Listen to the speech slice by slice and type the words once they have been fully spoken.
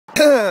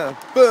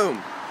Boom!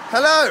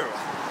 Hello!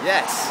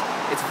 Yes,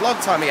 it's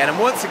vlog time again, and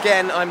once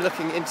again I'm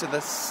looking into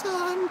the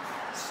sun.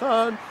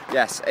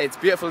 Yes, it's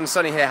beautiful and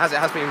sunny here, as it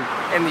has been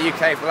in the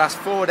UK for the last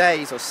 4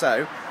 days or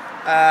so.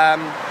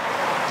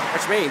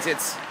 Which means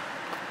it's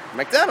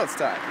McDonald's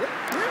time.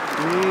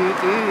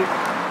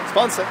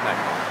 Sponsor? No.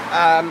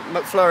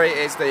 McFlurry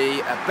is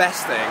the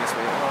best thing.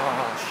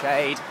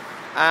 Shade.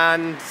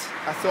 And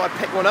I thought I'd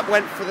pick one up.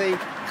 Went for the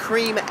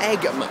cream egg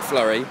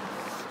McFlurry.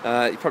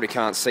 You probably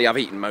can't see, I've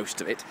eaten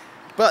most of it.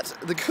 But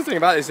the good thing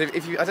about it is,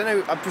 if you, I don't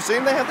know, I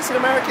presume they have this in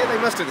America, they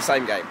must do the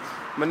same game.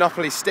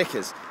 Monopoly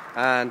stickers.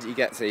 And you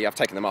get the, I've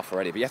taken them off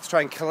already, but you have to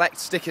try and collect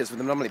stickers with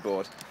the Monopoly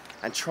board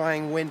and try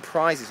and win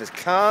prizes. There's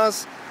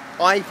cars,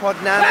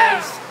 iPod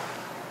Nanos.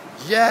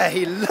 Yeah,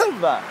 he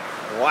loved that.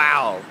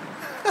 Wow.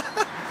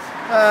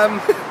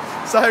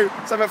 So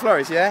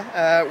McFlurry's,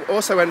 yeah.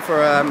 Also went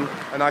for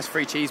a nice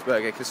free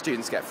cheeseburger, because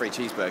students get free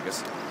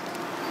cheeseburgers.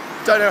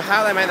 Don't know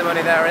how they make the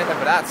money there either,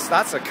 but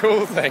that's a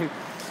cool thing.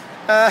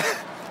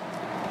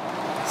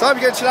 So I'm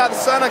going to chill out in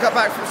the sun. I got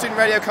back from the student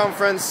radio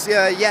conference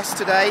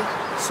yesterday.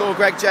 Saw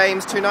Greg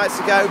James 2 nights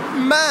ago.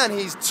 Man,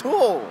 he's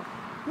tall.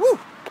 Woo!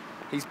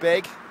 He's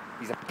big.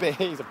 He's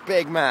a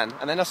big man.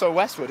 And then I saw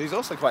Westwood, who's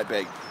also quite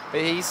big.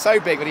 But he's so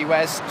big that he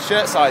wears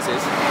shirt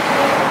sizes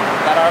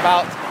that are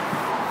about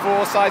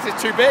 4 sizes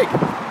too big.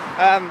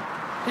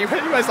 He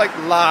wears like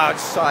large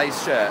size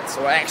shirts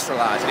or extra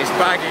large, and his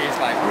baggy is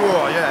like,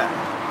 whoa, yeah.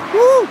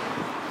 Woo!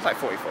 It's like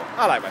 44.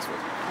 I like Westwood.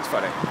 He's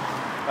funny.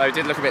 Though he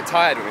did look a bit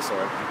tired when we saw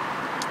him.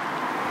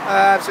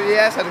 So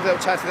yes, had a little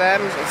chat to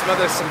them. And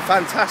some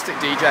fantastic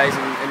DJs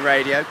in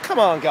radio. Come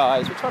on,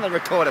 guys, we're trying to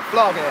record a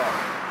vlog here.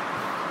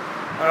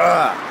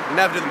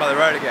 Never do them by the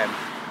road again.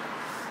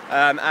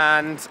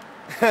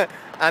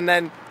 And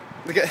then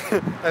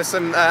there's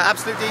some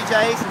absolute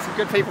DJs and some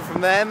good people from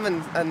them,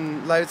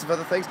 and loads of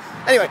other things.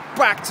 Anyway,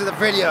 back to the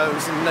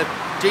videos and the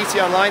GT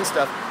Online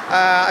stuff.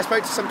 I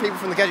spoke to some people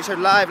from the Gadget Show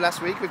Live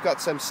last week. We've got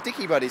some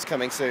sticky buddies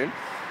coming soon.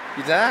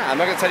 I'm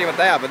not going to tell you what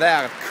they are, but they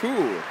are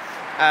cool.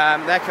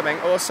 They're coming.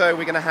 Also,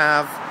 we're going to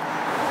have.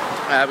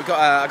 I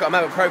got a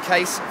MacBook Pro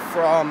case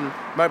from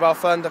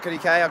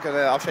mobilefun.co.uk.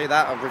 I'll show you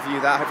that. I'll review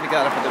that. Hopefully,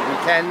 get that up at the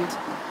weekend.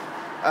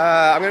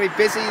 I'm going to be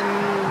busy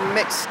and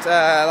mixed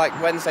like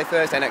Wednesday,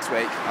 Thursday next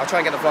week. I'll try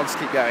and get the vlogs to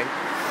keep going.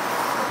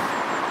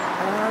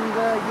 And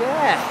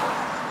yeah,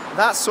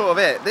 that's sort of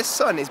it. This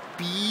sun is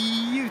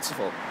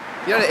beautiful.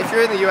 You know, if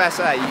you're in the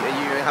USA, you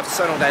have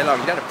sun all day long.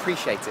 You don't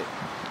appreciate it.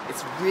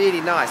 It's really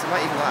nice.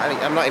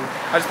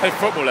 I just played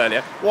football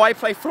earlier. Why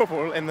play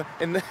football in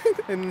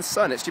the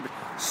sun? It's stupid.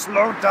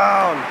 Slow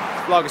down.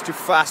 This vlog is too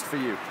fast for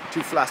you.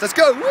 Too fast. Let's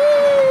go.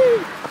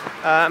 Woo!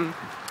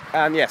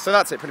 And yeah, so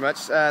that's it pretty much.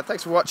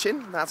 Thanks for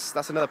watching.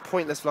 That's another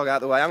pointless vlog out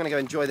of the way. I'm going to go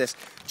enjoy this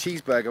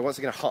cheeseburger. Once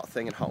again, a hot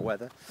thing in hot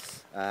weather.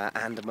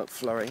 And a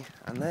McFlurry.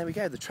 And there we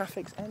go. The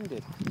traffic's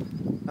ended.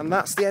 And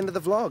that's the end of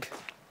the vlog.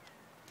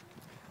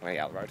 I'm going to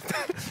get out of the road.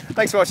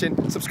 Thanks for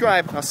watching.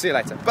 Subscribe. I'll see you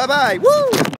later. Bye-bye. Woo!